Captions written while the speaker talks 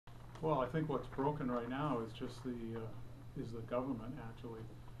Well, I think what's broken right now is just is the government actually.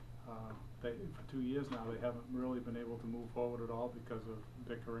 For 2 years now, they haven't really been able to move forward at all because of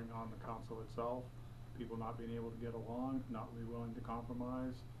bickering on the council itself, people not being able to get along, not be willing to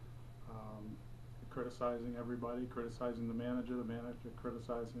compromise, criticizing everybody, criticizing the manager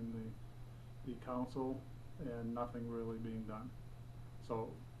criticizing the council, and nothing really being done. So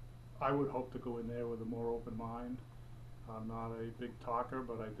I would hope to go in there with a more open mind. I'm not a big talker,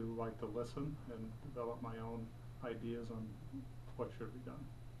 but I do like to listen and develop my own ideas on what should be done.